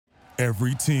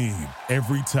Every team,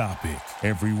 every topic,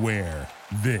 everywhere.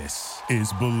 This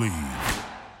is Believe.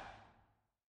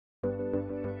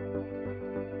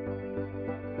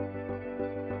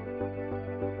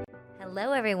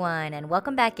 Hello, everyone, and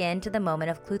welcome back into the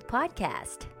Moment of Cluth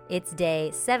podcast. It's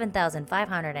day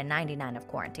 7,599 of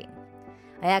quarantine.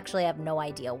 I actually have no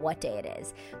idea what day it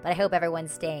is, but I hope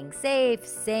everyone's staying safe,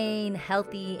 sane,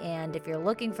 healthy, and if you're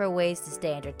looking for ways to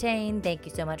stay entertained, thank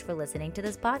you so much for listening to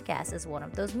this podcast as one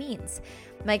of those means.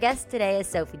 My guest today is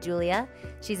Sophie Julia.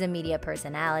 She's a media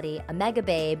personality, a mega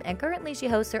babe, and currently she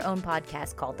hosts her own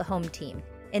podcast called The Home Team.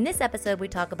 In this episode, we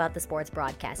talk about the sports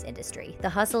broadcast industry, the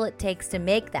hustle it takes to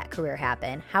make that career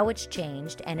happen, how it's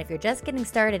changed, and if you're just getting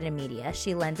started in media,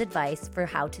 she lends advice for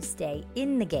how to stay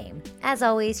in the game. As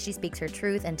always, she speaks her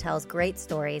truth and tells great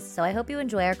stories, so I hope you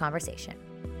enjoy our conversation.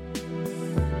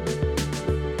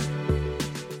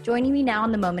 Joining me now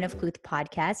on the Moment of Cluth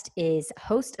podcast is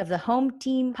host of the Home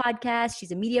Team podcast.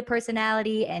 She's a media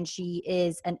personality, and she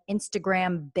is an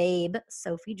Instagram babe,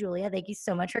 Sophie Julia. Thank you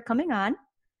so much for coming on.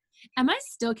 Am I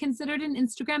still considered an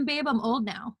Instagram babe? I'm old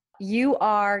now. You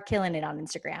are killing it on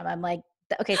Instagram. I'm like,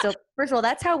 okay, so first of all,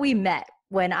 that's how we met.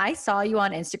 When I saw you on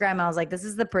Instagram, I was like, this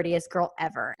is the prettiest girl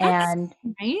ever. That's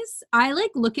nice. I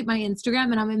look at my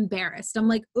Instagram and I'm embarrassed. I'm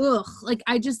like, ugh,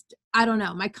 I don't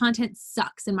know. My content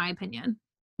sucks in my opinion.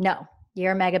 No,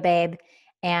 you're a mega babe.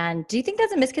 And do you think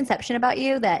that's a misconception about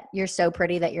you, that you're so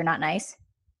pretty that you're not nice?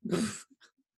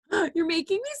 You're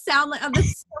making me sound like,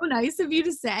 that's so nice of you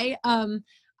to say.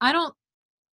 I don't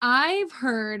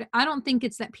think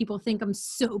it's that people think I'm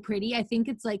so pretty. I think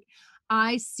it's like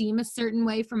I seem a certain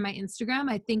way from my Instagram.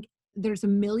 I think there's a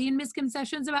million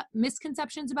misconceptions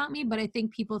about me, but I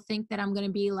think people think that I'm going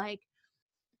to be like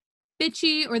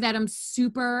bitchy or that I'm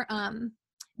super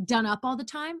done up all the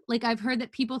time. Like I've heard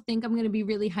that people think I'm going to be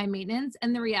really high maintenance,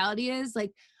 and the reality is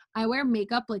like I wear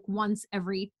makeup like once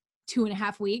every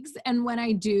 2.5 weeks, and when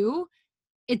I do,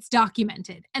 it's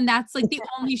documented. And that's like the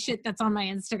only shit that's on my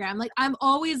Instagram. Like I'm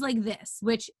always like this,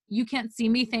 which you can't see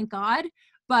me, thank God,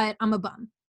 but I'm a bum.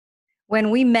 When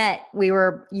we met, you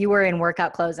were in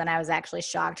workout clothes, and I was actually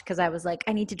shocked because I was like,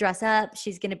 I need to dress up.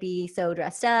 She's going to be so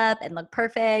dressed up and look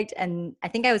perfect. And I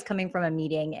think I was coming from a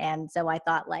meeting. And so I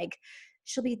thought like,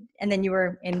 and then you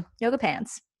were in yoga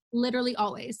pants. Literally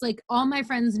always. Like all my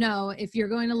friends know if you're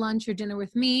going to lunch or dinner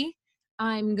with me,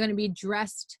 I'm going to be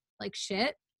dressed like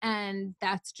shit. And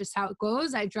that's just how it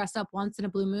goes. I dress up once in a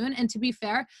blue moon. And to be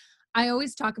fair, I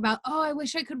always talk about, oh, I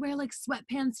wish I could wear like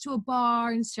sweatpants to a bar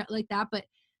and shit like that. But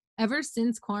ever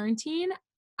since quarantine,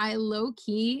 I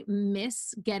low-key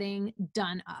miss getting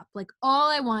done up. Like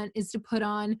all I want is to put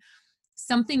on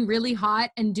something really hot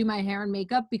and do my hair and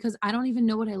makeup because I don't even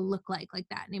know what I look like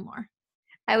that anymore.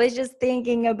 I was just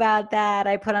thinking about that.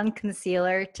 I put on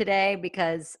concealer today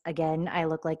because, again, I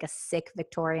look like a sick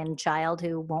Victorian child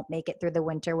who won't make it through the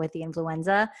winter with the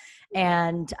influenza.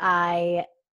 And I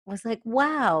was like,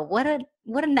 wow, what a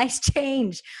nice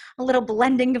change. A little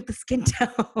blending of the skin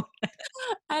tone.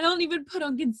 I don't even put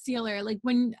on concealer. Like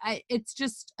it's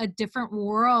just a different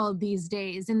world these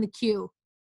days in the queue.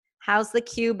 How's the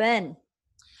queue been?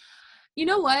 You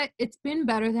know what? It's been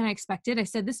better than I expected. I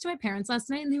said this to my parents last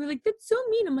night and they were like, that's so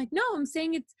mean. I'm like, no, I'm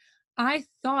saying I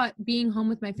thought being home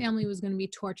with my family was going to be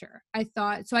torture.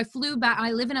 So I flew back.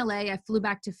 I live in LA. I flew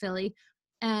back to Philly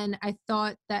and I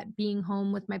thought that being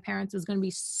home with my parents was going to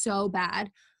be so bad.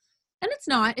 And it's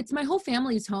not. It's my whole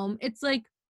family's home. It's like,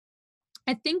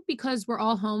 I think because we're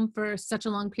all home for such a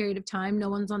long period of time, no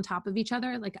one's on top of each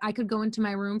other. Like I could go into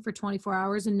my room for 24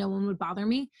 hours and no one would bother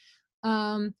me.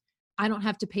 I don't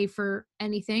have to pay for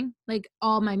anything. Like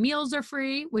all my meals are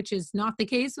free, which is not the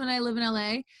case when I live in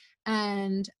LA.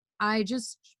 And I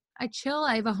chill.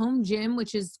 I have a home gym,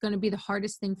 which is going to be the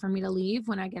hardest thing for me to leave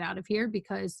when I get out of here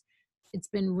because it's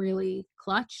been really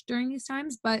clutch during these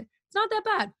times, but it's not that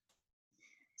bad.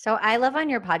 So I love on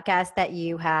your podcast that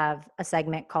you have a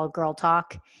segment called Girl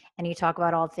Talk, and you talk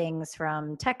about all things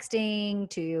from texting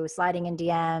to sliding in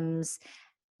DMs.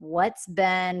 What's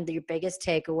been your biggest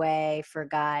takeaway for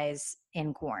guys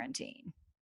in quarantine?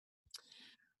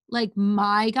 Like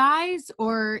my guys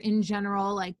or in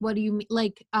general, like what do you mean?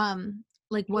 Like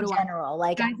what in general,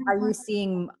 like are you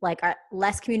seeing like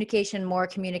less communication, more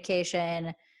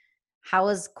communication? How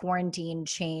has quarantine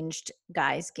changed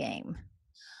guys' game?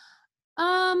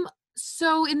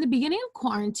 So in the beginning of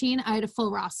quarantine, I had a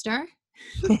full roster.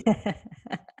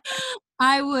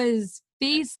 I was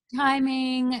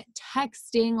FaceTiming,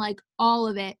 texting, like all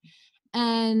of it.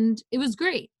 And it was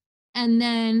great. And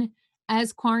then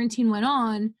as quarantine went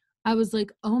on, I was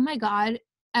like, oh my God,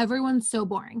 everyone's so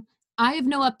boring. I have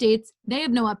no updates. They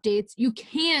have no updates. You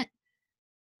can't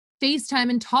FaceTime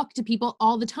and talk to people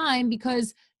all the time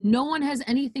because no one has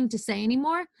anything to say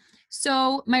anymore.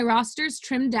 So my roster's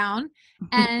trimmed down,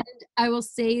 and I will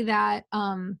say that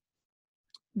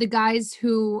the guys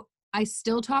who I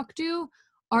still talk to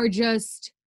are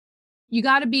just, you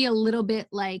got to be a little bit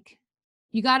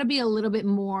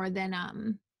more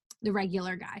than the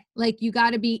regular guy. Like, you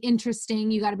got to be interesting,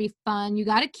 you got to be fun, you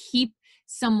got to keep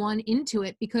someone into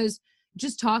it, because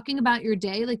just talking about your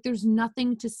day, like, there's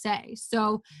nothing to say.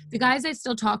 So the guys I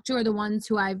still talk to are the ones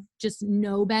who I just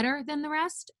know better than the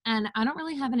rest. And I don't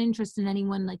really have an interest in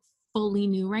anyone like fully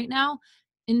new right now.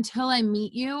 Until I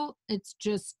meet you, it's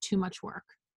just too much work.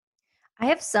 I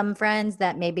have some friends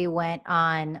that maybe went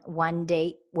on one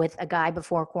date with a guy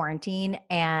before quarantine,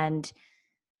 and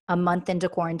a month into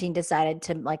quarantine decided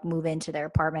to like move into their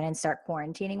apartment and start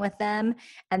quarantining with them.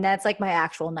 And that's like my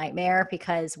actual nightmare,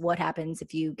 because what happens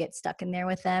if you get stuck in there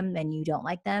with them and you don't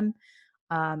like them?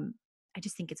 I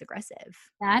just think it's aggressive.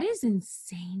 That is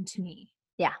insane to me.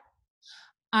 Yeah.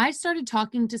 I started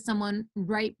talking to someone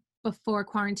right before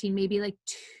quarantine, maybe like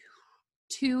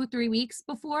 3 weeks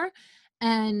before.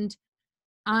 And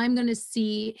I'm going to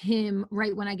see him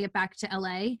right when I get back to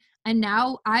LA. And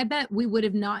now I bet we would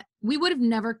have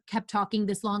never kept talking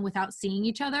this long without seeing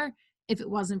each other if it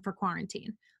wasn't for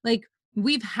quarantine. Like,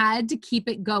 we've had to keep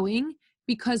it going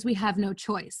because we have no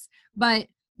choice. But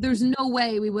there's no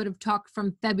way we would have talked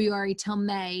from February till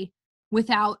May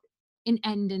without an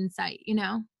end in sight, you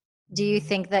know? Do you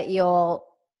think that you'll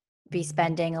be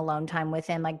spending alone time with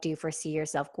him? Like, do you foresee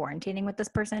yourself quarantining with this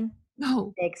person?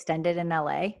 No. They extended in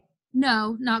LA?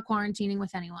 No, not quarantining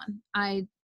with anyone. I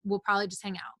will probably just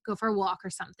hang out, go for a walk or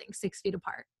something, 6 feet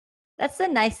apart. That's the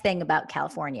nice thing about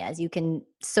California, is you can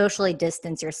socially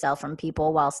distance yourself from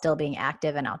people while still being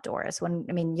active and outdoors.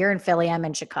 You're in Philly, I'm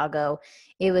in Chicago.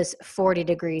 It was 40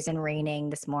 degrees and raining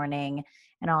this morning,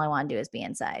 and all I want to do is be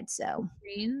inside. So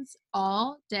it rains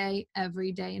all day,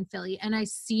 every day in Philly. And I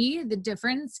see the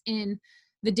difference in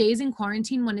the days in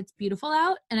quarantine when it's beautiful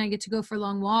out and I get to go for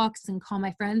long walks and call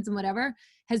my friends and whatever,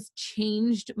 has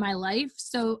changed my life.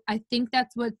 So I think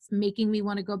that's what's making me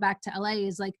want to go back to LA,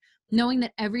 is like knowing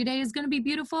that every day is going to be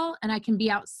beautiful and I can be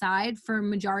outside for a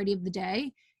majority of the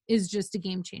day is just a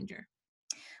game changer.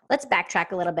 Let's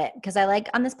backtrack a little bit, because I like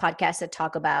on this podcast to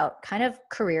talk about kind of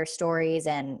career stories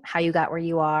and how you got where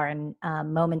you are, and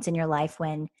moments in your life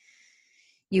when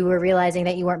you were realizing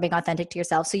that you weren't being authentic to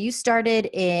yourself. So you started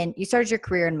your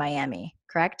career in Miami,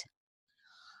 correct?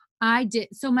 I did.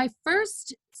 So my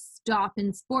first stop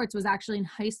in sports was actually in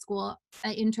high school.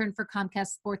 I interned for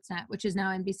Comcast Sportsnet, which is now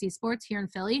NBC Sports here in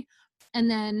Philly.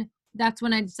 And then that's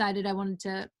when I decided I wanted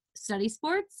to study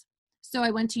sports. So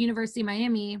I went to University of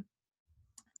Miami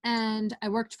and I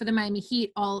worked for the Miami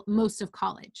Heat most of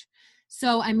college.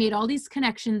 So I made all these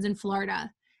connections in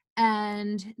Florida.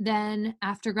 And then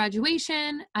after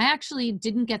graduation, I actually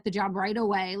didn't get the job right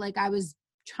away. Like, I was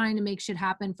trying to make shit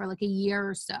happen for like a year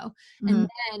or so. Mm-hmm. And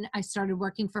then I started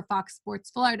working for Fox Sports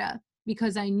Florida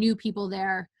because I knew people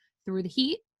there through the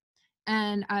Heat.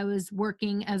 And I was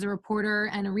working as a reporter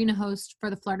and arena host for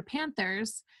the Florida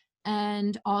Panthers,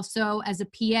 and also as a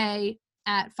PA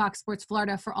at Fox Sports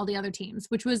Florida for all the other teams,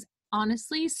 which was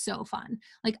honestly so fun.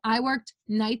 Like, I worked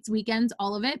nights, weekends,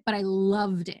 all of it, but I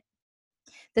loved it.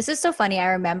 This is so funny. I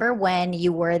remember when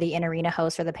you were the in-arena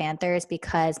host for the Panthers,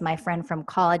 because my friend from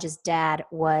college's dad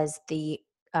was the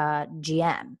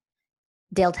GM,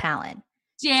 Dale Talon.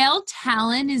 Dale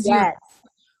Talon is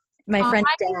my friend's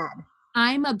dad.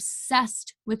 I'm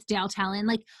obsessed with Dale Talon.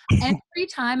 Like, every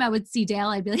time I would see Dale,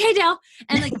 I'd be like, "Hey, Dale."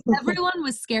 And like, everyone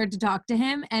was scared to talk to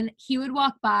him, and he would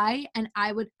walk by and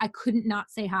I couldn't not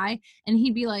say hi. And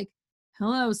he'd be like,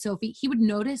 "Hello, Sophie." He would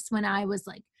notice when I was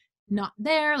like not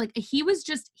there. Like, he was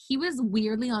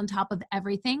weirdly on top of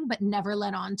everything, but never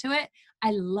let on to it.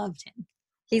 I loved him.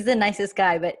 He's the nicest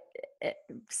guy. But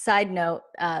side note,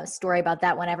 story about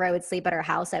that, whenever I would sleep at her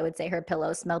house, I would say her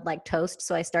pillow smelled like toast.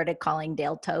 So I started calling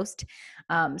Dale Toast.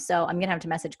 So I'm going to have to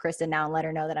message Kristen now and let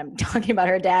her know that I'm talking about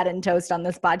her dad and toast on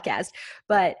this podcast.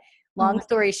 But long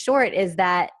story short is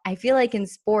that I feel like in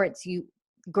sports,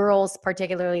 girls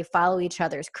particularly follow each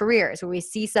other's careers, where we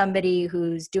see somebody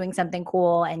who's doing something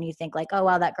cool and you think like, oh,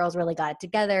 wow, that girl's really got it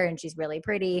together and she's really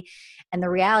pretty. And the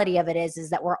reality of it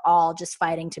is that we're all just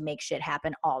fighting to make shit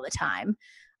happen all the time.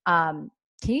 Can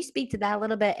you speak to that a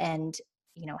little bit, and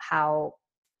how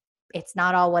it's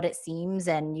not all what it seems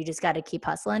and you just got to keep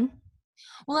hustling?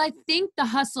 Well, I think the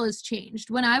hustle has changed.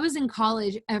 When I was in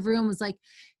college, everyone was like,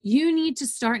 you need to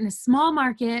start in a small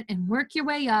market and work your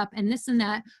way up and this and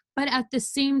that. But at the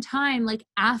same time, like,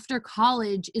 after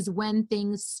college is when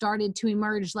things started to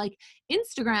emerge, like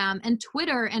Instagram and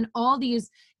Twitter and all these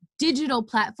digital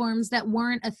platforms that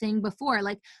weren't a thing before.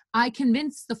 Like I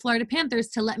convinced the Florida Panthers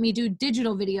to let me do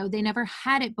digital video. They never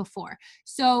had it before.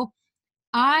 So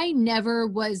I never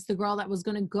was the girl that was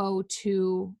going to go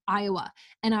to Iowa.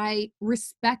 And I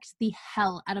respect the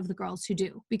hell out of the girls who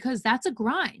do, because that's a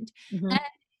grind. Mhm. And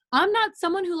I'm not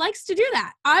someone who likes to do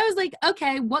that. I was like,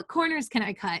 okay, what corners can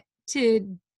I cut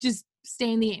to just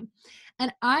stay in the game?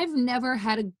 And I've never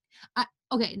had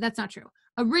okay, that's not true.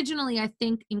 Originally, I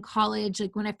think in college,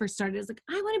 like when I first started, I was like,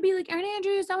 I want to be like Erin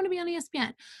Andrews. I want to be on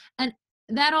ESPN. And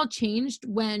that all changed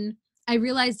when I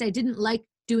realized I didn't like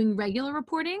doing regular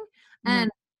reporting. Mhm.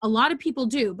 And a lot of people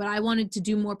do, but I wanted to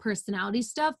do more personality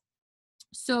stuff.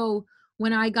 So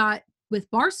when I got with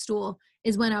Barstool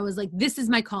is when I was like, this is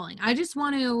my calling. I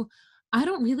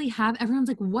don't really have, everyone's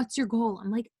like, what's your goal?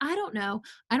 I'm like, I don't know.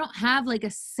 I don't have like a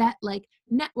set like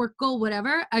network goal,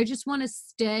 whatever. I just want to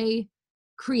stay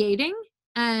creating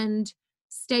and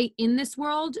stay in this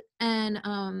world. And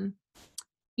I'm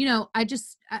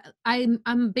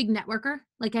a big networker.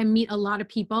 Like I meet a lot of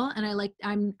people and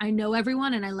I know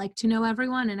everyone and I like to know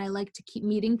everyone and I like to keep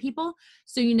meeting people.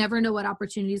 So you never know what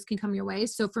opportunities can come your way.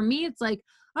 So for me, it's like,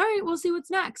 all right, we'll see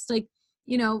what's next. Like,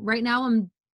 right now I'm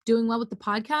doing well with the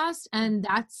podcast and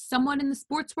that's somewhat in the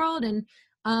sports world. And,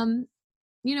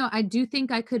 I do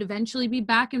think I could eventually be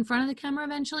back in front of the camera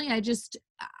eventually.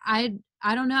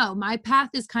 I don't know. My path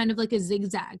is kind of like a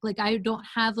zigzag. Like I don't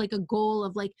have like a goal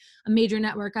of like a major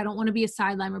network. I don't want to be a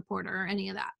sideline reporter or any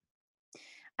of that.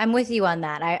 I'm with you on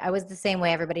that. I was the same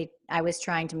way. I was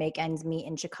trying to make ends meet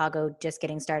in Chicago, just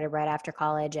getting started right after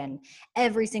college. And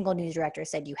every single news director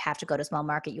said, you have to go to small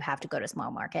market. You have to go to small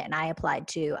market. And I applied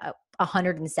to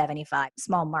 175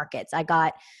 small markets. I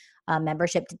got a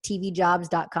membership to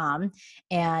tvjobs.com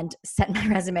and sent my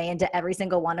resume into every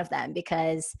single one of them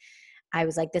because I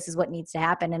was like, this is what needs to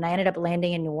happen. And I ended up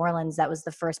landing in New Orleans. That was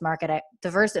the first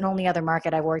and only other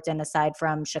market I worked in aside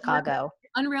from Chicago.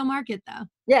 Unreal market though.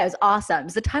 Yeah, it was awesome. It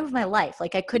was the time of my life.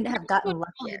 Like I couldn't have gotten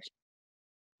luckier.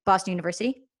 Boston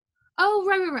University. Oh,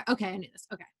 right. Okay, I knew this.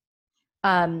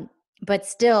 Okay. But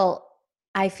still,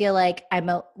 I feel like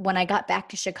when I got back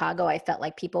to Chicago, I felt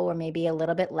like people were maybe a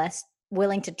little bit less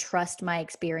willing to trust my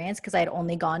experience because I had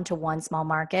only gone to one small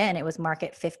market and it was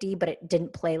market 50, but it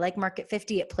didn't play like market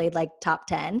 50. It played like top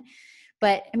 10.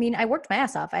 But I mean, I worked my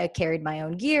ass off. I carried my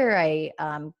own gear. I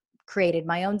created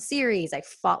my own series. I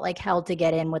fought like hell to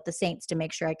get in with the Saints to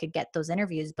make sure I could get those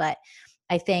interviews. But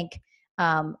I think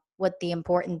what the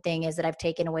important thing is that I've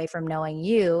taken away from knowing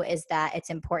you is that it's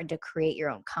important to create your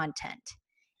own content.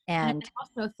 And I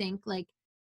also think like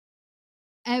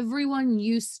everyone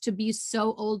used to be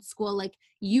so old school, like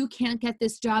you can't get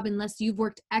this job unless you've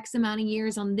worked X amount of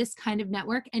years on this kind of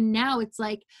network. And now it's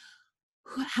like,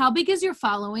 how big is your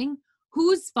following?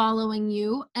 Who's following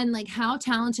you? And like how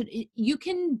talented you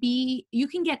can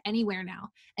get anywhere now.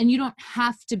 And you don't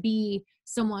have to be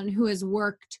someone who has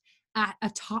worked at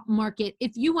a top market.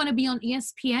 If you want to be on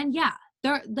ESPN, yeah,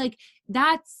 they're like,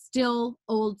 that's still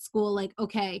old school. Like,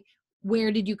 okay,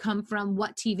 where did you come from?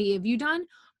 What TV have you done?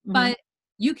 mm-hmm. But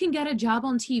you can get a job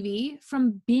on TV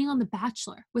from being on The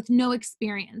Bachelor with no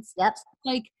experience. Yep.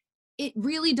 Like it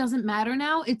really doesn't matter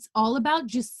now. It's all about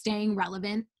just staying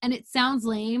relevant. And it sounds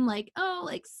lame, like, oh,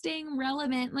 like staying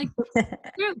relevant. Like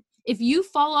if you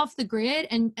fall off the grid,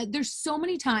 and there's so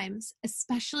many times,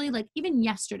 especially like even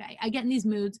yesterday, I get in these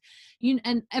moods,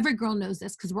 and every girl knows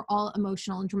this because we're all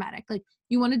emotional and dramatic. Like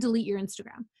you want to delete your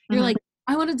Instagram. You're mm-hmm. like,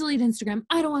 I want to delete Instagram.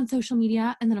 I don't want social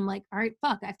media. And then I'm like, all right,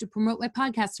 fuck, I have to promote my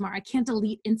podcast tomorrow. I can't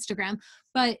delete Instagram.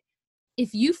 But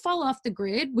if you fall off the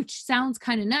grid, which sounds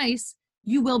kind of nice,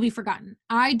 you will be forgotten.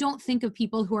 I don't think of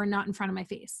people who are not in front of my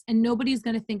face, and nobody's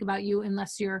going to think about you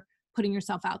unless you're putting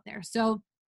yourself out there. So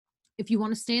if you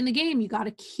want to stay in the game, you got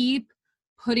to keep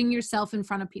putting yourself in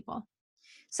front of people.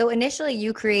 So initially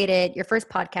you created, your first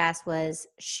podcast was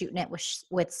Shooting It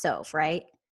with Soph, right?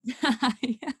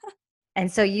 Yeah. And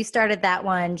so you started that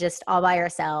one just all by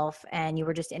yourself and you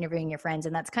were just interviewing your friends,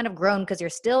 and that's kind of grown because you're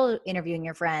still interviewing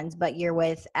your friends, but you're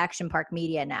with Action Park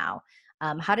Media now.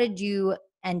 How did you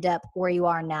end up where you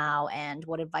are now, and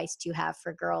what advice do you have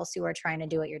for girls who are trying to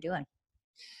do what you're doing?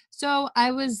 So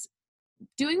I was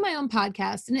doing my own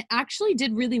podcast and it actually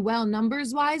did really well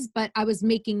numbers wise, but I was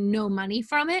making no money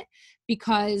from it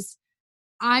because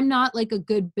I'm not like a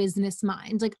good business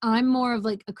mind. Like I'm more of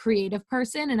like a creative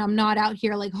person, and I'm not out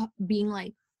here like being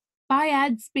like, buy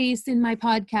ad space in my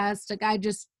podcast. Like I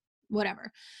just,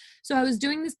 whatever. So I was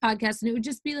doing this podcast and it would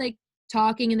just be like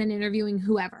talking and then interviewing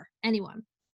whoever, anyone.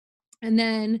 And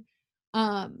then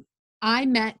I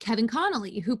met Kevin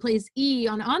Connolly, who plays E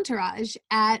on Entourage,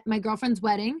 at my girlfriend's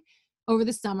wedding over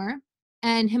the summer.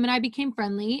 And him and I became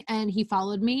friendly, and he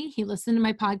followed me. He listened to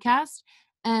my podcast,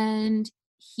 and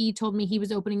he told me he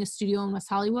was opening a studio in West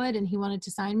Hollywood and he wanted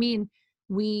to sign me. And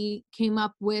we came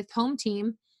up with Home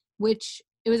Team, which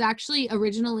it was actually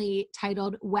originally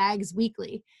titled Wags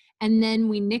Weekly. And then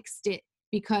we nixed it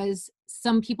because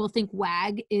some people think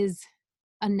wag is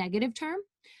a negative term.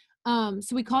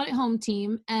 So we called it Home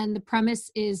Team. And the premise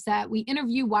is that we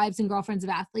interview wives and girlfriends of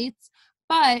athletes.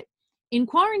 But in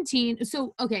quarantine,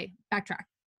 so, okay, backtrack.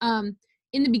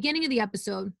 In the beginning of the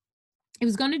episode, it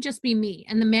was going to just be me.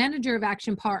 And the manager of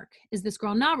Action Park is this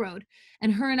girl, Narod.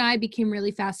 And her and I became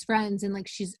really fast friends. And like,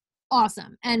 she's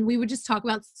awesome. And we would just talk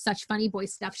about such funny boy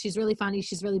stuff. She's really funny.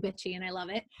 She's really bitchy. And I love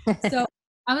it. So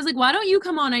I was like, why don't you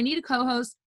come on? I need a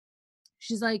co-host.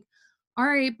 She's like, all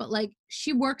right. But like,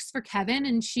 she works for Kevin.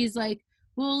 And she's like,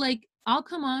 well, like, I'll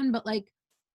come on. But like,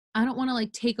 I don't want to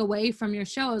like take away from your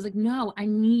show. I was like, no, I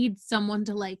need someone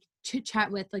to like chit chat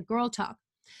with, like girl talk.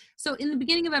 So in the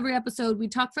beginning of every episode, we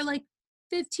talk for like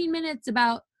 15 minutes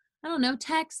about, I don't know,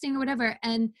 texting or whatever.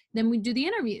 And then we do the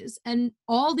interviews, and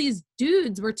all these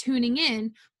dudes were tuning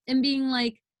in and being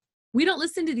like, we don't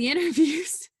listen to the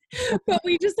interviews, but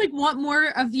we just like want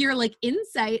more of your like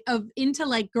insight into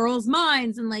like girls'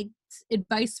 minds and like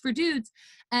advice for dudes.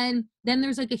 And then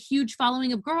there's like a huge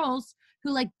following of girls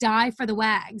who like die for the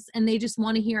wags and they just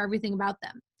want to hear everything about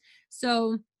them.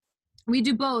 So we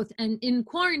do both. And in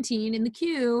quarantine, in the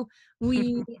queue,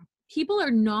 people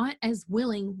are not as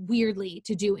willing, weirdly,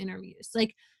 to do interviews.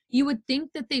 Like you would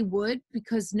think that they would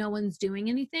because no one's doing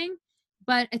anything,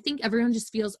 but I think everyone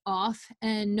just feels off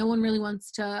and no one really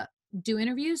wants to do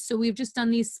interviews. So we've just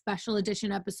done these special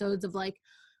edition episodes of like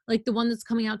the one that's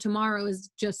coming out tomorrow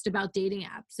is just about dating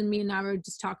apps, and me and Nara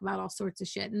just talk about all sorts of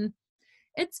shit. And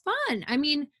it's fun. I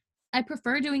mean, I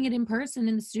prefer doing it in person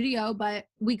in the studio, but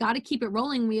we got to keep it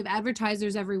rolling. We have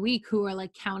advertisers every week who are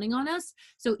like counting on us.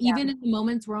 So even in the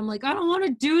moments where I'm like, I don't want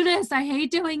to do this, I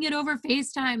hate doing it over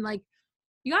FaceTime, like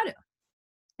you got to.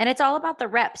 And it's all about the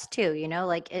reps too, you know,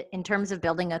 like in terms of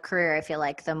building a career, I feel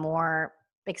like the more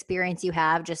experience you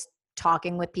have just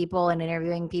talking with people and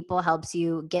interviewing people helps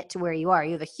you get to where you are.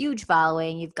 You have a huge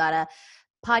following. You've got a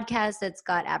podcast that's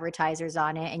got advertisers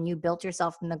on it, and you built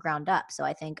yourself from the ground up. So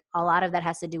I think a lot of that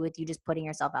has to do with you just putting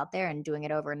yourself out there and doing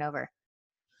it over and over.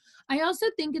 I also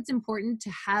think it's important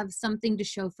to have something to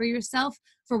show for yourself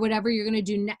for whatever you're going to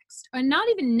do next, or not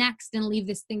even next and leave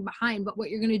this thing behind, but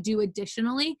what you're going to do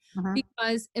additionally.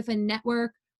 Because if a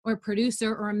network or a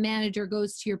producer or a manager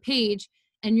goes to your page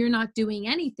and you're not doing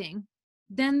anything,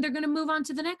 then they're going to move on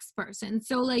to the next person.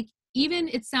 So like, even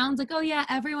it sounds like, oh yeah,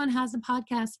 everyone has a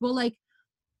podcast. Well, like,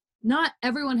 not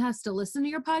everyone has to listen to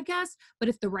your podcast, but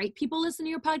if the right people listen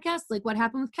to your podcast, like what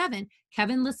happened with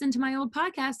Kevin listened to my old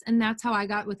podcast, and that's how I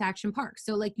got with Action Park.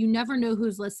 So like, you never know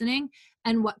who's listening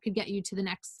and what could get you to the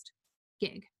next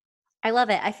gig. I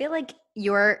love it. I feel like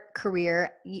your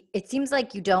career, it seems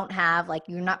like you don't have, like,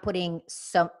 you're not putting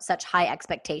such high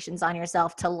expectations on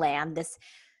yourself to land this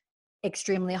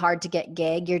extremely hard to get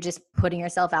gig. You're just putting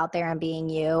yourself out there and being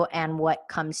you, and what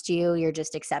comes to you, you're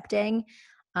just accepting.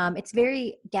 It's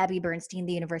very Gabby Bernstein,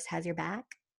 The Universe Has Your Back.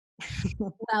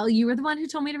 Well, you were the one who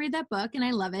told me to read that book, and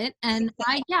I love it. And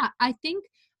I think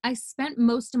I spent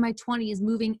most of my 20s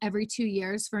moving every 2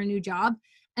 years for a new job.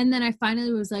 And then I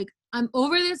finally was like, I'm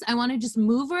over this. I want to just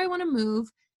move where I want to move,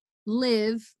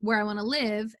 live where I want to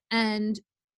live, and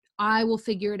I will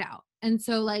figure it out. And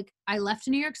so like, I left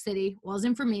New York City,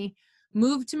 wasn't for me,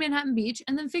 moved to Manhattan Beach,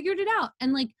 and then figured it out.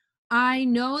 And like, I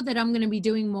know that I'm going to be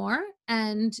doing more,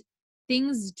 and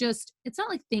things just, it's not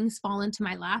like things fall into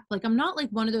my lap. Like, I'm not like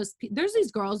one of those, there's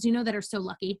these girls, you know, that are so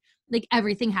lucky, like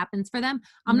everything happens for them.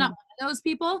 I'm not one of those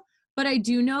people, but I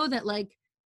do know that like,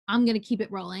 I'm going to keep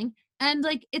it rolling. And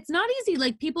like, it's not easy.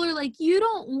 Like, people are like, you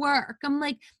don't work. I'm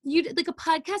like, you like, a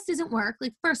podcast doesn't work.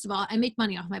 Like, first of all, I make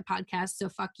money off my podcast, so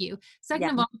fuck you.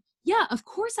 Second of all, yeah, of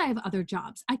course I have other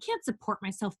jobs. I can't support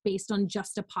myself based on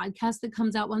just a podcast that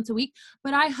comes out once a week,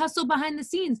 but I hustle behind the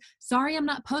scenes. Sorry, I'm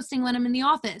not posting when I'm in the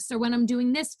office or when I'm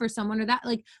doing this for someone or that.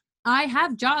 Like, I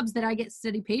have jobs that I get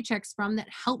steady paychecks from that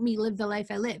help me live the life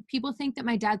I live. People think that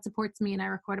my dad supports me and I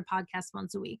record a podcast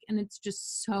once a week, and it's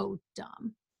just so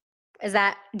dumb. Is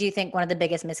that, do you think, one of the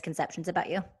biggest misconceptions about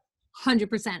you?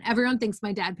 100%. Everyone thinks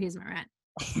my dad pays my rent.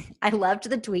 I loved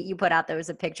the tweet you put out. There was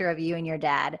a picture of you and your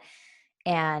dad,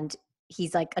 and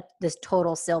he's like this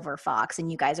total silver fox,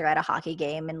 and you guys are at a hockey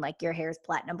game, and like your hair's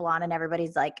platinum blonde, and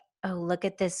everybody's like, oh, look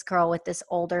at this girl with this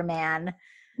older man.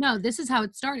 No, this is how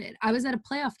it started. I was at a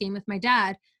playoff game with my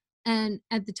dad, and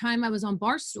at the time I was on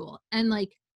Barstool, and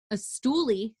like a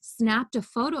stoolie snapped a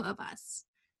photo of us.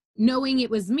 knowing it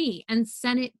was me, and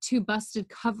sent it to Busted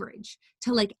Coverage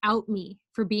to like out me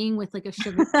for being with like a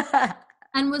sugar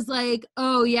and was like,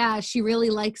 oh yeah, she really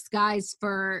likes guys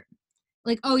for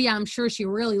like, oh yeah, I'm sure she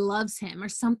really loves him or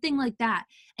something like that.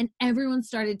 And everyone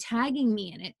started tagging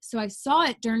me in it. So I saw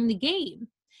it during the game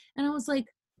and I was like,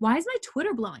 why is my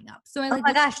Twitter blowing up? So I Oh like,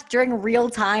 my gosh, during real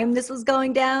time this was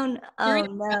going down? Oh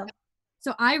no.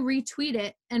 so I retweet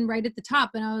it and right at the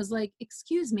top, and I was like,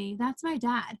 excuse me, that's my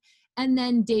dad. And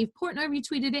then Dave Portnoy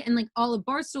retweeted it, and like all of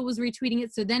Barstool was retweeting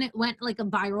it. So then it went like a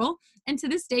viral. And to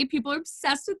this day, people are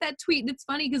obsessed with that tweet. And it's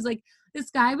funny because like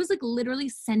this guy was like literally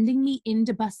sending me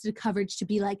into Busted Coverage to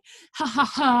be like, ha ha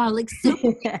ha, like so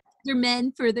they're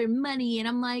men for their money. And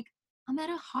I'm like, I'm at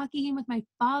a hockey game with my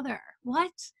father.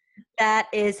 What? That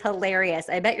is hilarious.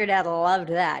 I bet your dad loved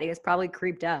that. He was probably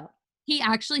creeped out. He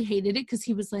actually hated it because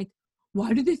he was like,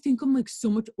 why do they think I'm like so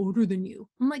much older than you?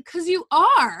 I'm like, because you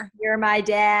are. You're my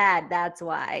dad. That's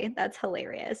why. That's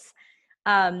hilarious.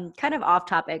 Kind of off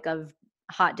topic of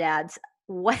hot dads.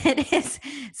 What is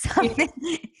something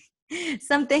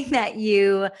that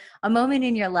a moment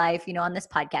in your life, on this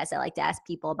podcast, I like to ask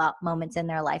people about moments in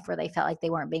their life where they felt like they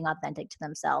weren't being authentic to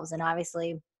themselves. And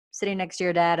obviously sitting next to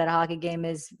your dad at a hockey game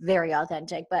is very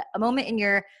authentic, but a moment in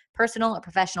your personal or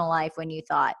professional life when you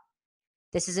thought,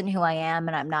 this isn't who I am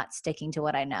and I'm not sticking to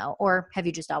what I know? Or have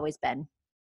you just always been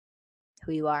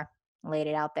who you are? Laid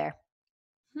it out there.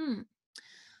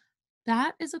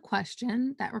 That is a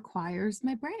question that requires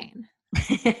my brain.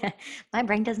 My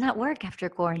brain does not work after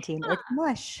quarantine. It's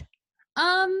mush.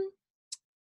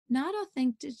 Not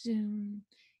authentic.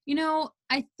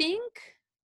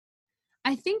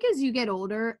 I think as you get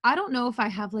older, I don't know if I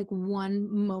have like one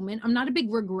moment. I'm not a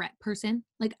big regret person.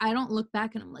 Like I don't look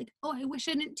back and I'm like, oh, I wish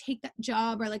I didn't take that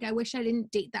job, or like I wish I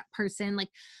didn't date that person. Like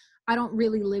I don't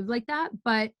really live like that.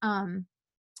 But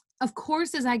of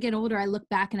course, as I get older, I look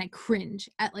back and I cringe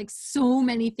at like so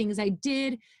many things I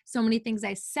did, so many things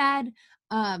I said,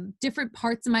 different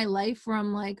parts of my life where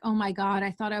I'm like, oh my God,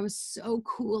 I thought I was so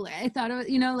cool. I thought,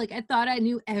 I thought I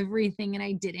knew everything and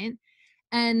I didn't.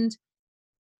 And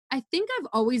I think I've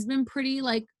always been pretty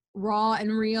like raw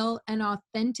and real and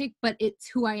authentic, but it's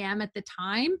who I am at the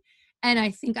time. And I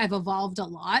think I've evolved a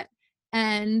lot.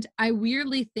 And I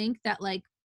weirdly think that like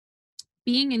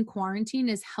being in quarantine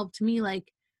has helped me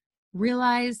like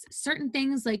realize certain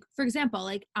things. Like, for example,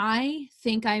 like I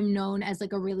think I'm known as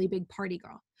like a really big party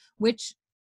girl, which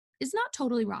is not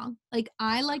totally wrong. Like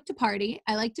I like to party,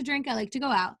 I like to drink, I like to go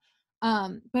out.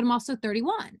 But I'm also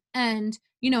 31 and,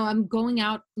 I'm going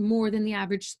out more than the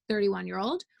average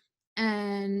 31-year-old.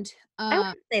 And I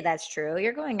wouldn't say that's true.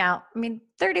 You're going out. I mean,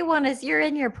 31 you're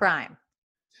in your prime.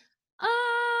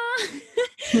 I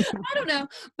don't know,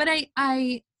 but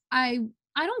I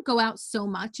don't go out so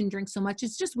much and drink so much.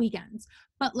 It's just weekends,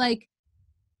 but like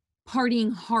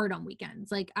partying hard on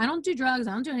weekends. Like I don't do drugs.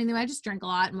 I don't do anything. I just drink a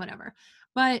lot and whatever.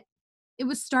 But it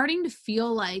was starting to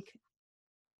feel like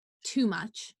too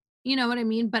much. You know what I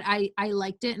mean? But I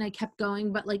liked it and I kept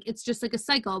going, but like, it's just like a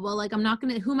cycle. Well, like, who am I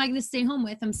going to stay home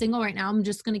with? I'm single right now. I'm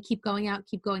just going to keep going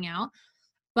out.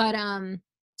 But,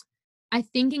 I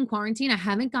think in quarantine, I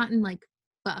haven't gotten like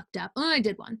fucked up. Oh, I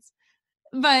did once,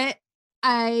 but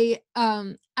I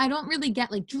don't really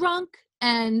get like drunk,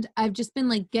 and I've just been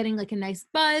like getting like a nice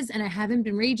buzz and I haven't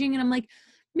been raging. And I'm like,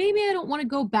 maybe I don't want to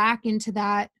go back into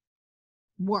that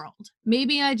world.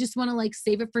 Maybe I just want to like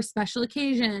save it for special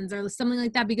occasions or something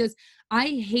like that, because I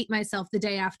hate myself the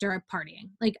day after I'm partying.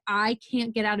 Like I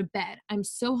can't get out of bed. I'm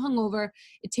so hungover.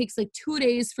 It takes like 2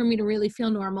 days for me to really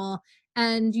feel normal.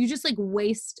 And you just like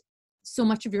waste so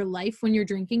much of your life when you're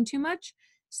drinking too much.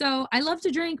 So I love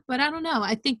to drink, but I don't know.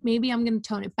 I think maybe I'm going to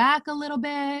tone it back a little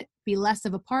bit, be less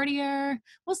of a partier.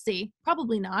 We'll see.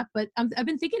 Probably not, but I've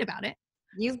been thinking about it.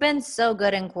 You've been so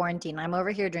good in quarantine. I'm over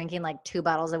here drinking like 2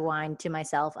 bottles of wine to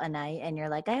myself a night. And you're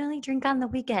like, I only drink on the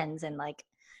weekends. And like,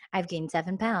 I've gained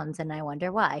 7 pounds and I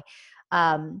wonder why.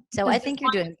 So I think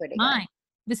you're doing pretty good.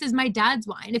 This is my dad's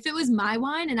wine. If it was my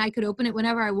wine and I could open it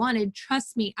whenever I wanted,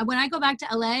 trust me, when I go back to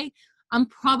LA, I'm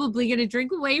probably going to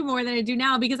drink way more than I do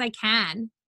now because I can.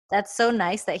 That's so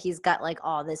nice that he's got like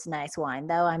all this nice wine,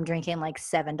 though. I'm drinking like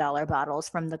 $7 bottles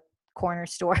from the corner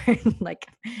store, like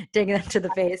digging them to the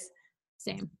face.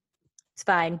 Same. It's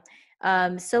fine.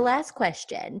 So last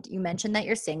question. You mentioned that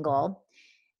you're single.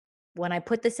 When I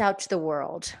put this out to the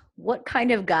world, what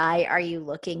kind of guy are you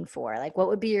looking for? Like, what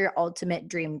would be your ultimate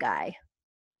dream guy?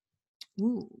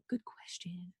 Ooh, good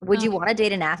question. Would you want to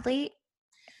date an athlete?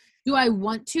 Do I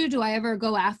want to? Do I ever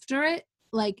go after it?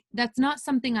 Like, that's not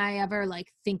something I ever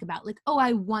like think about. Like, oh,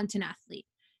 I want an athlete.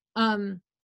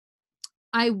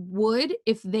 I would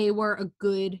if they were a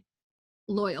good,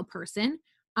 loyal person.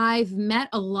 I've met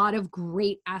a lot of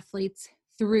great athletes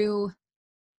through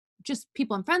just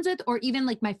people I'm friends with, or even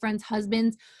like my friends'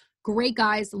 husbands, great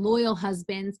guys, loyal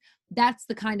husbands. That's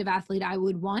the kind of athlete I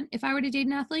would want if I were to date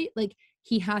an athlete. Like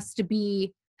he has to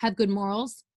have good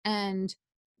morals and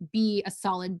be a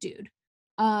solid dude.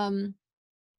 Um,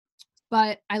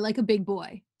 but I like a big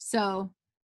boy. So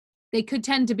they could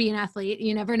tend to be an athlete.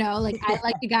 You never know. Like I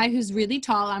like a guy who's really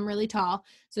tall. I'm really tall.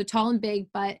 So tall and big,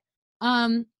 but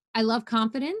I love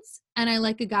confidence, and I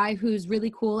like a guy who's really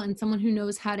cool and someone who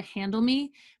knows how to handle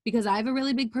me, because I have a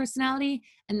really big personality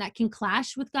and that can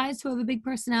clash with guys who have a big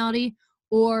personality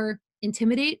or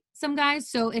intimidate some guys.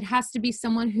 So it has to be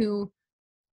someone who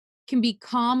can be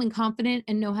calm and confident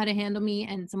and know how to handle me,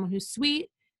 and someone who's sweet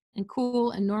and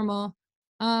cool and normal.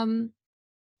 Um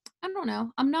I don't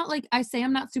know. I'm not like, I say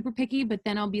I'm not super picky, but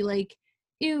then I'll be like,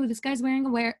 ew, this guy's wearing a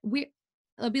weird.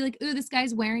 I'll be like, ooh, this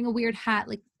guy's wearing a weird hat.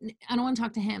 Like, I don't want to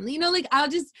talk to him. You know, like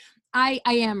I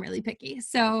am really picky.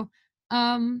 So,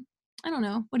 I don't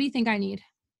know. What do you think I need?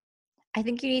 I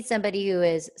think you need somebody who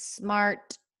is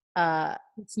smart,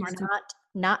 Smart.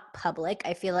 not public.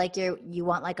 I feel like you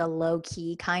want like a low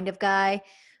key kind of guy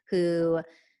who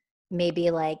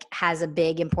maybe like has a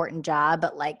big important job,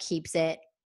 but like keeps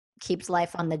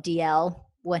life on the DL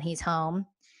when he's home,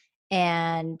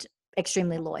 and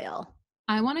extremely loyal.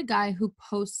 I want a guy who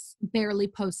barely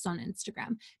posts on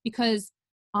Instagram, because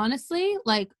honestly,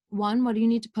 like, one, what do you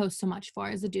need to post so much for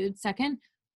as a dude? Second,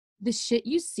 the shit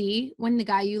you see when the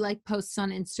guy you like posts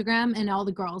on Instagram and all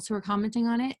the girls who are commenting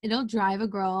on it, it'll drive a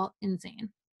girl insane.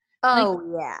 Like,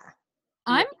 Oh yeah.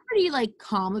 I'm pretty like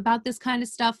calm about this kind of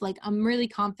stuff. Like, I'm really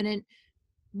confident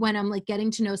when I'm like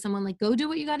getting to know someone, like, go do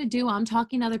what you got to do. I'm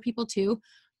talking to other people too.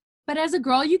 But as a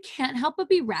girl, you can't help but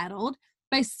be rattled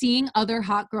by seeing other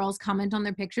hot girls comment on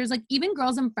their pictures. Like, even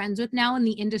girls I'm friends with now in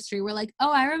the industry were like,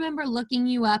 oh, I remember looking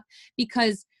you up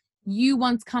because you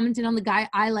once commented on the guy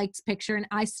I liked's picture and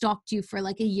I stalked you for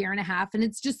like a year and a half. And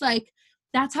it's just like,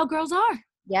 that's how girls are.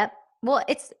 Yep. Well,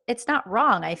 it's not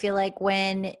wrong. I feel like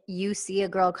when you see a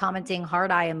girl commenting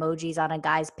heart eye emojis on a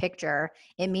guy's picture,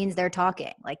 it means they're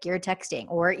talking, like you're texting,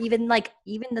 or even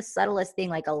the subtlest thing,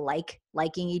 like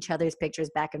liking each other's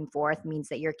pictures back and forth means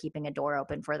that you're keeping a door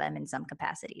open for them in some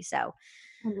capacity. So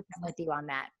 100%. I'm with you on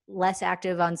that. Less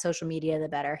active on social media, the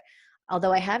better.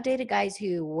 Although I have dated guys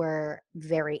who were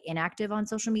very inactive on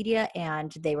social media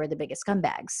and they were the biggest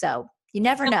scumbags. So you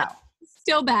never know.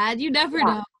 Still bad. You never Yeah.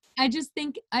 know. I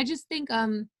think as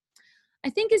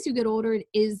you get older, it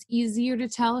is easier to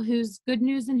tell who's good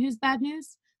news and who's bad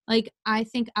news. Like, I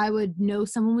think I would know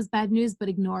someone was bad news, but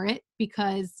ignore it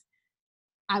because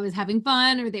I was having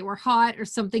fun or they were hot or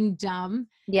something dumb.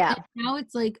 Yeah. And now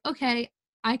it's like, okay,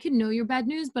 I can know you're bad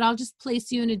news, but I'll just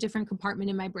place you in a different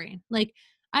compartment in my brain. Like,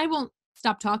 I won't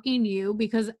stop talking to you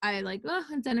because I like, oh,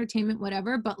 it's entertainment,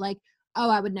 whatever. But like,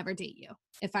 oh, I would never date you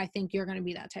if I think you're going to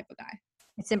be that type of guy.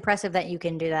 It's impressive that you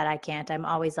can do that. I can't. I'm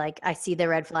always like, I see the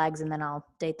red flags and then I'll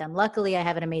date them. Luckily, I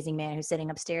have an amazing man who's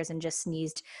sitting upstairs and just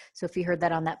sneezed. So if you heard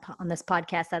that on this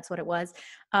podcast, that's what it was.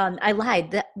 I lied.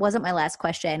 That wasn't my last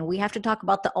question. We have to talk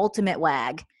about the ultimate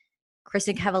wag,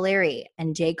 Kristen Cavallari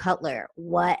and Jay Cutler.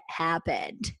 What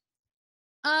happened?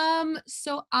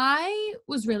 So I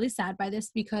was really sad by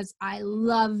this because I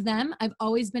love them. I've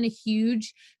always been a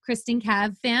huge Kristen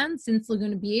Cav fan since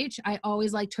Laguna Beach. I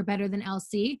always liked her better than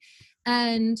LC.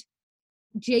 And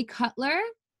Jay Cutler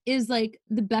is like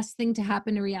the best thing to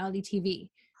happen to reality TV.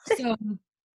 So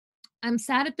I'm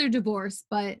sad at their divorce,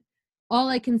 but all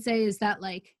I can say is that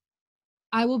like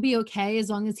I will be okay as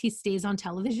long as he stays on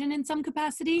television in some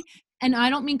capacity. And I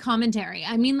don't mean commentary.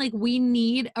 I mean, like, we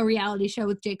need a reality show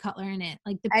with Jay Cutler in it.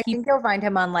 Like, I think you'll find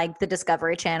him on like the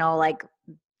Discovery Channel, like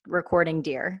recording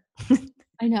deer.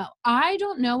 I know. I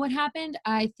don't know what happened.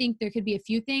 I think there could be a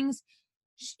few things.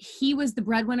 He was the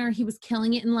breadwinner. He was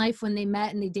killing it in life when they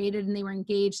met and they dated and they were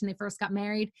engaged and they first got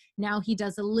married. Now he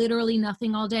does literally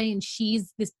nothing all day, and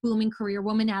she's this booming career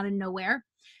woman out of nowhere.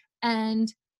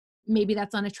 And maybe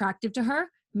that's unattractive to her.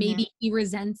 Maybe he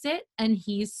resents it and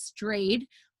he's strayed.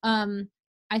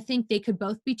 I think they could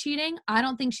both be cheating. I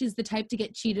don't think she's the type to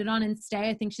get cheated on and stay.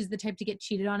 I think she's the type to get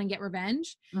cheated on and get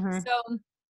revenge. So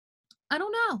I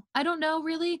don't know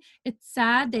really. It's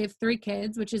sad. They have 3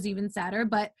 kids, which is even sadder,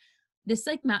 but this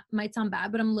like might sound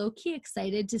bad, but I'm low-key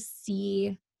excited to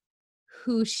see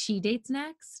who she dates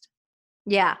next.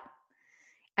 Yeah,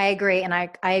 I agree. And I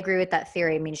agree with that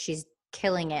theory. I mean, she's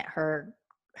killing it.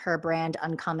 Her brand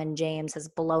Uncommon James has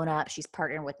blown up. She's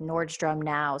partnered with Nordstrom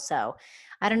now. So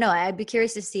I don't know. I'd be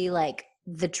curious to see like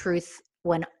the truth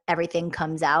when everything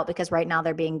comes out, because right now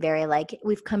they're being very like,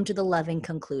 we've come to the loving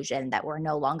conclusion that we're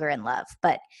no longer in love,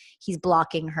 but he's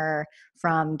blocking her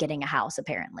from getting a house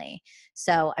apparently.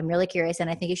 So I'm really curious, and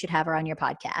I think you should have her on your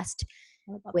podcast,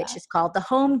 which is called The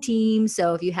Home Team.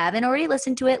 So if you haven't already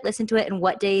listened to it, listen to it. And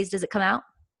what days does it come out?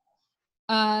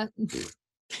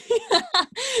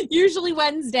 Usually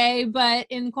Wednesday, but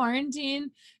in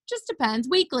quarantine, just depends.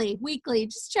 Weekly,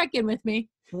 just check in with me.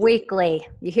 Weekly.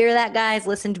 You hear that, guys?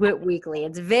 Listen to it weekly.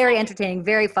 It's very entertaining,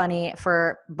 very funny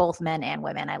for both men and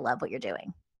women. I love what you're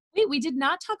doing. Wait, we did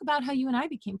not talk about how you and I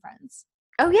became friends.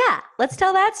 Oh, yeah. Let's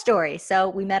tell that story. So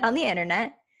we met on the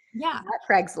internet. Yeah. Not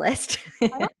Craigslist. I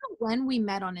don't know when we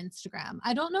met on Instagram.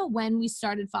 I don't know when we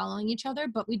started following each other,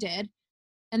 but we did.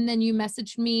 And then you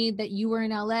messaged me that you were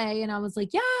in LA, and I was like,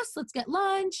 yes, let's get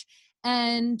lunch.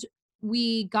 And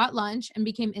we got lunch and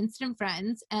became instant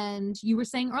friends. And you were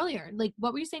saying earlier, like,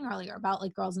 what were you saying earlier about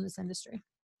like girls in this industry?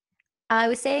 I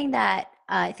was saying that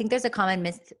I think there's a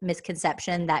common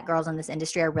misconception that girls in this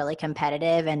industry are really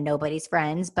competitive and nobody's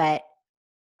friends, but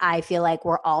I feel like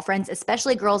we're all friends,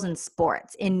 especially girls in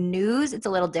sports. In news, it's a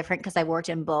little different because I worked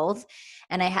in both,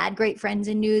 and I had great friends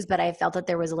in news, but I felt that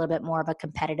there was a little bit more of a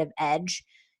competitive edge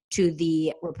to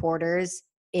the reporters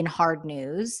in hard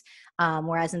news.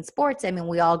 Whereas in sports, I mean,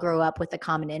 we all grew up with a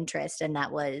common interest, and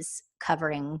that was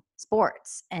covering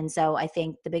sports. And so I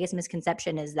think the biggest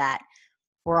misconception is that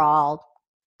we're all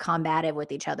combative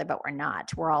with each other, but we're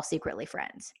not. We're all secretly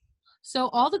friends. So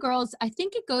all the girls, I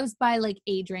think it goes by like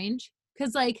age range,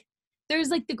 because like there's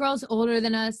like the girls older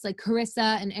than us, like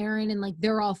Carissa and Erin, and like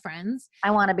they're all friends.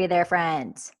 I want to be their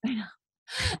friends.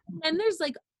 And there's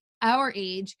like our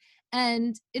age,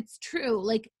 and it's true.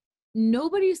 Like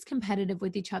nobody's competitive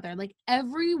with each other. Like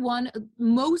everyone,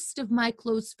 most of my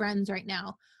close friends right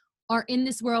now are in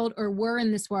this world or were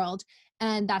in this world,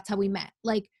 and that's how we met.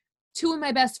 Like two of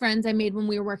my best friends I made when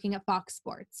we were working at Fox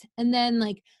Sports. And then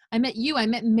like I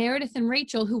met Meredith and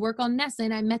Rachel who work on Nessa,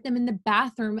 and I met them in the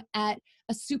bathroom at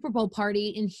a Super Bowl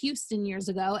party in Houston years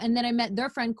ago. And then I met their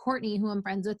friend Courtney, who I'm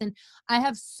friends with. And I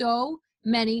have so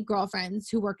many girlfriends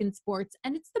who work in sports,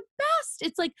 and it's the best.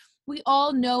 It's like we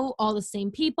all know all the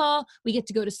same people. We get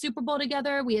to go to Super Bowl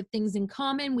together. We have things in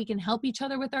common. We can help each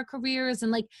other with our careers.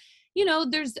 And like, you know,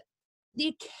 there's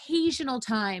the occasional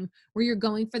time where you're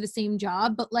going for the same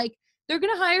job, but like they're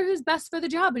going to hire who's best for the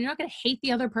job, and you're not going to hate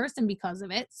the other person because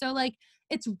of it. So like,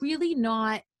 it's really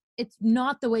not, it's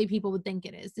not the way people would think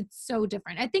it is. It's so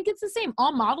different. I think it's the same.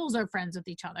 All models are friends with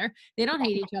each other. They don't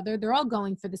hate each other. They're all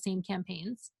going for the same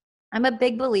campaigns. I'm a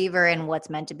big believer in what's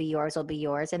meant to be yours will be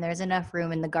yours, and there's enough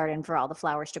room in the garden for all the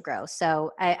flowers to grow.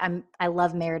 So I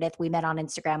love Meredith. We met on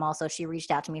Instagram also. She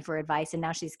reached out to me for advice, and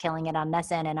now she's killing it on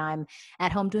Nessun, and I'm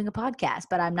at home doing a podcast,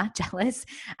 but I'm not jealous.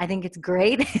 I think it's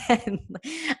great. And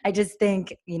I just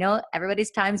think, you know,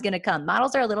 everybody's time's going to come.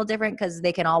 Models are a little different because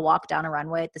they can all walk down a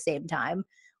runway at the same time.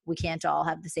 We can't all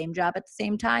have the same job at the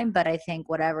same time, but I think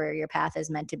whatever your path is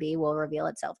meant to be will reveal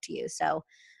itself to you. So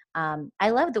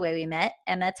I love the way we met,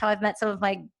 and that's how I've met some of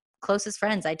my closest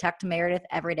friends. I talk to Meredith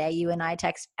every day. You and I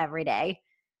text every day.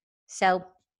 So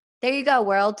there you go,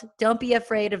 world. Don't be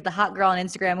afraid of the hot girl on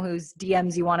Instagram whose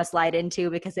DMs you want to slide into,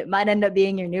 because it might end up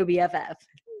being your new BFF.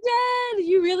 Dad,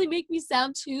 you really make me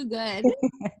sound too good.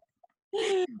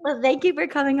 Well, thank you for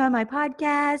coming on my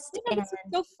podcast. Yeah, this is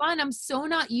so fun. I'm so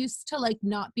not used to like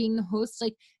not being the host.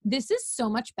 Like this is so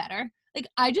much better. Like,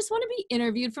 I just want to be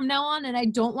interviewed from now on, and I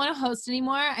don't want to host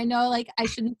anymore. I know, like, I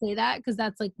shouldn't say that because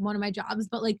that's, like, one of my jobs.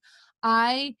 But, like,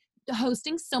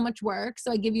 hosting's so much work,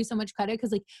 so I give you so much credit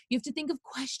because, like, you have to think of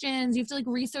questions. You have to, like,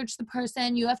 research the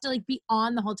person. You have to, like, be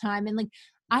on the whole time. And, like,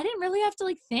 I didn't really have to,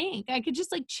 like, think. I could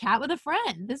just, like, chat with a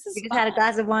friend. This is You just had a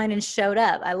glass of wine and showed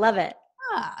up. I love it.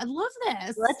 Yeah, I love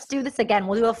this. Let's do this again.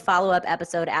 We'll do a follow-up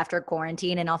episode after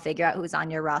quarantine, and I'll figure out who's on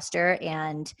your roster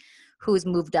and who's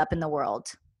moved up in the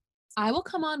world. I will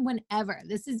come on whenever.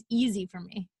 This is easy for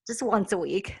me. Just once a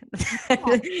week. You're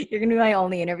going to be my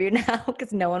only interview now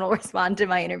because no one will respond to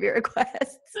my interview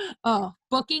requests. Oh,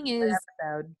 booking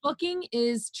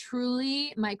is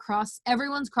truly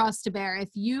everyone's cross to bear. If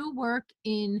you work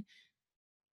in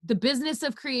the business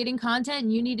of creating content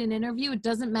and you need an interview, it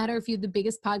doesn't matter if you have the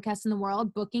biggest podcast in the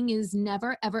world. Booking is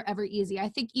never, ever, ever easy. I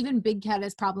think even Big Cat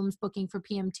has problems booking for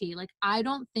PMT. Like, I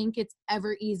don't think it's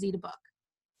ever easy to book.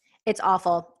 It's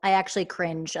awful. I actually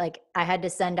cringe. Like, I had to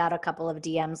send out a couple of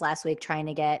DMs last week trying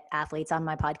to get athletes on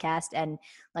my podcast. And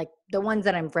like the ones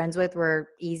that I'm friends with were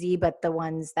easy, but the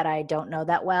ones that I don't know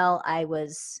that well, I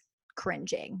was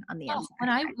cringing on the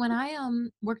inside. When I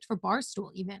worked for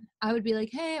Barstool, even I would be like,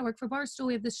 hey, I work for Barstool.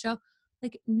 We have this show.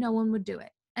 Like, no one would do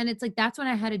it. And it's like, that's when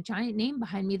I had a giant name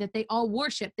behind me that they all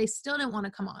worship. They still didn't want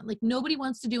to come on. Like nobody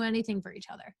wants to do anything for each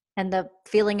other. And the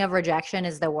feeling of rejection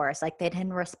is the worst. Like they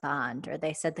didn't respond or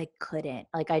they said they couldn't.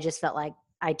 Like I just felt like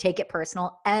I take it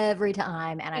personal every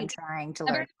time and I'm trying to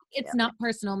learn. It's not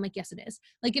personal. I'm like, yes, it is.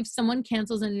 Like if someone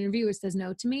cancels an interview or says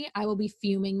no to me, I will be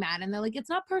fuming mad. And they're like, it's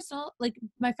not personal. Like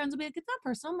my friends will be like, it's not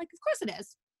personal. I'm like, of course it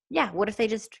is. Yeah. What if they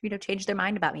just, change their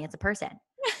mind about me as a person?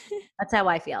 That's how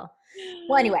I feel.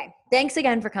 Well, anyway, thanks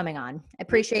again for coming on. I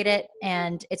appreciate it.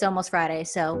 And it's almost Friday,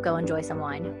 so go enjoy some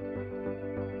wine.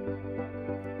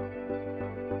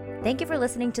 Thank you for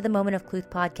listening to the Moment of Cluth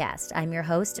podcast. I'm your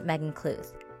host, Megan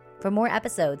Cluth. For more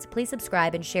episodes, please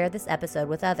subscribe and share this episode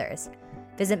with others.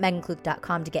 Visit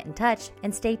megancluth.com to get in touch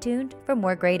and stay tuned for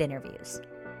more great interviews.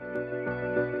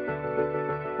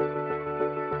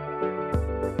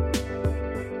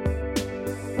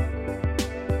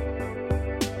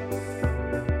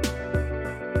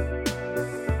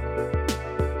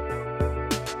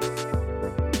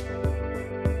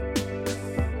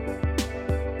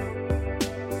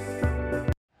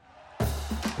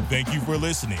 Thank you for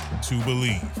listening to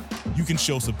Believe. You can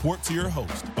show support to your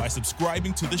host by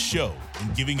subscribing to the show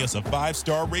and giving us a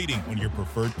 5-star rating on your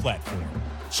preferred platform.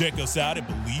 Check us out at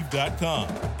Believe.com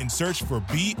and search for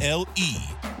BLEAV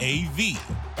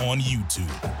on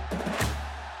YouTube.